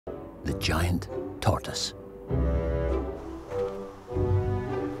the giant tortoise.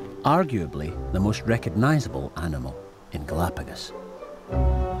 Arguably the most recognizable animal in Galapagos.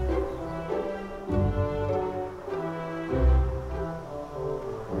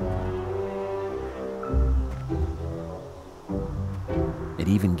 It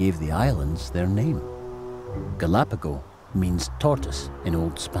even gave the islands their name. Galapagos means tortoise in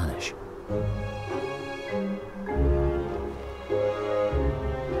Old Spanish.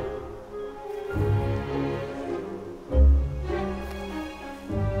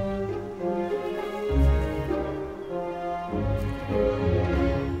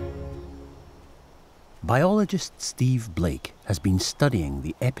 Biologist Steve Blake has been studying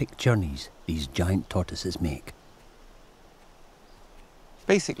the epic journeys these giant tortoises make.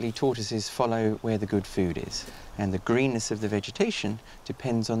 Basically, tortoises follow where the good food is, and the greenness of the vegetation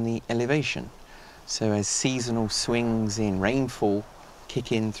depends on the elevation. So as seasonal swings in rainfall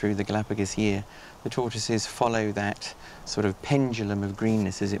kick in through the Galapagos year, the tortoises follow that sort of pendulum of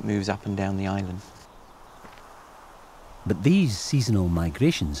greenness as it moves up and down the island. But these seasonal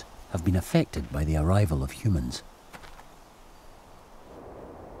migrations have been affected by the arrival of humans.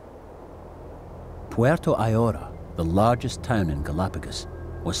 Puerto Ayora, the largest town in Galapagos,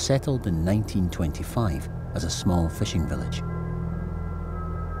 was settled in 1925 as a small fishing village.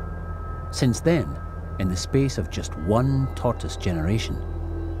 Since then, in the space of just one tortoise generation,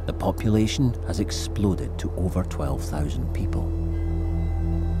 the population has exploded to over 12,000 people.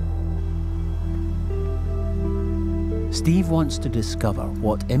 Steve wants to discover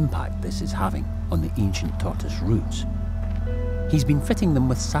what impact this is having on the ancient tortoise routes. He's been fitting them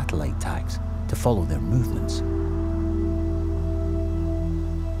with satellite tags to follow their movements.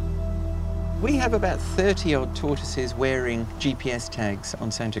 We have about 30-odd tortoises wearing GPS tags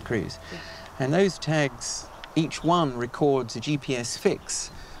on Santa Cruz. And those tags, each one records a GPS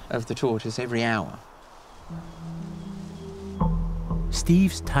fix of the tortoise every hour.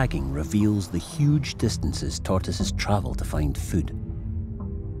 Steve's tagging reveals the huge distances tortoises travel to find food.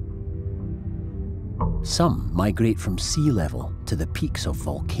 Some migrate from sea level to the peaks of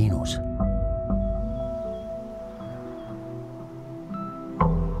volcanoes.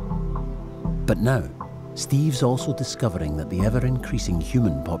 But now, Steve's also discovering that the ever-increasing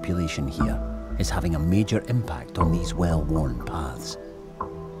human population here is having a major impact on these well-worn paths.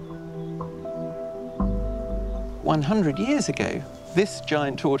 100 years ago, this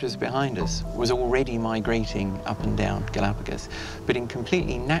giant tortoise behind us was already migrating up and down Galapagos, but in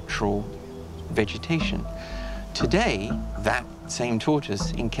completely natural vegetation. Today, that same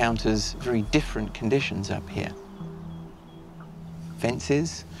tortoise encounters very different conditions up here.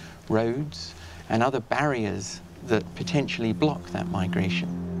 Fences, roads, and other barriers that potentially block that migration.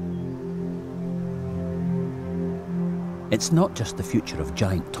 It's not just the future of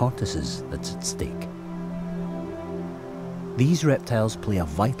giant tortoises that's at stake. These reptiles play a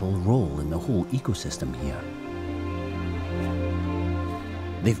vital role in the whole ecosystem here.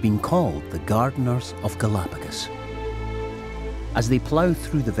 They've been called the gardeners of Galapagos. As they plough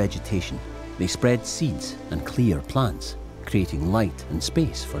through the vegetation, they spread seeds and clear plants, creating light and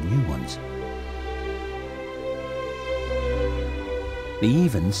space for new ones. They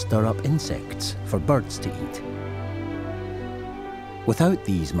even stir up insects for birds to eat. Without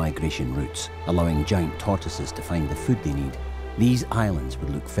these migration routes, allowing giant tortoises to find the food they need, these islands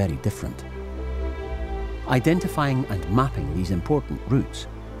would look very different. Identifying and mapping these important routes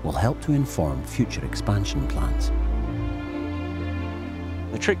will help to inform future expansion plans.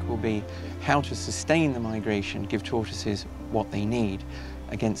 The trick will be how to sustain the migration, give tortoises what they need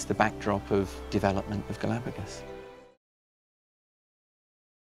against the backdrop of development of Galapagos.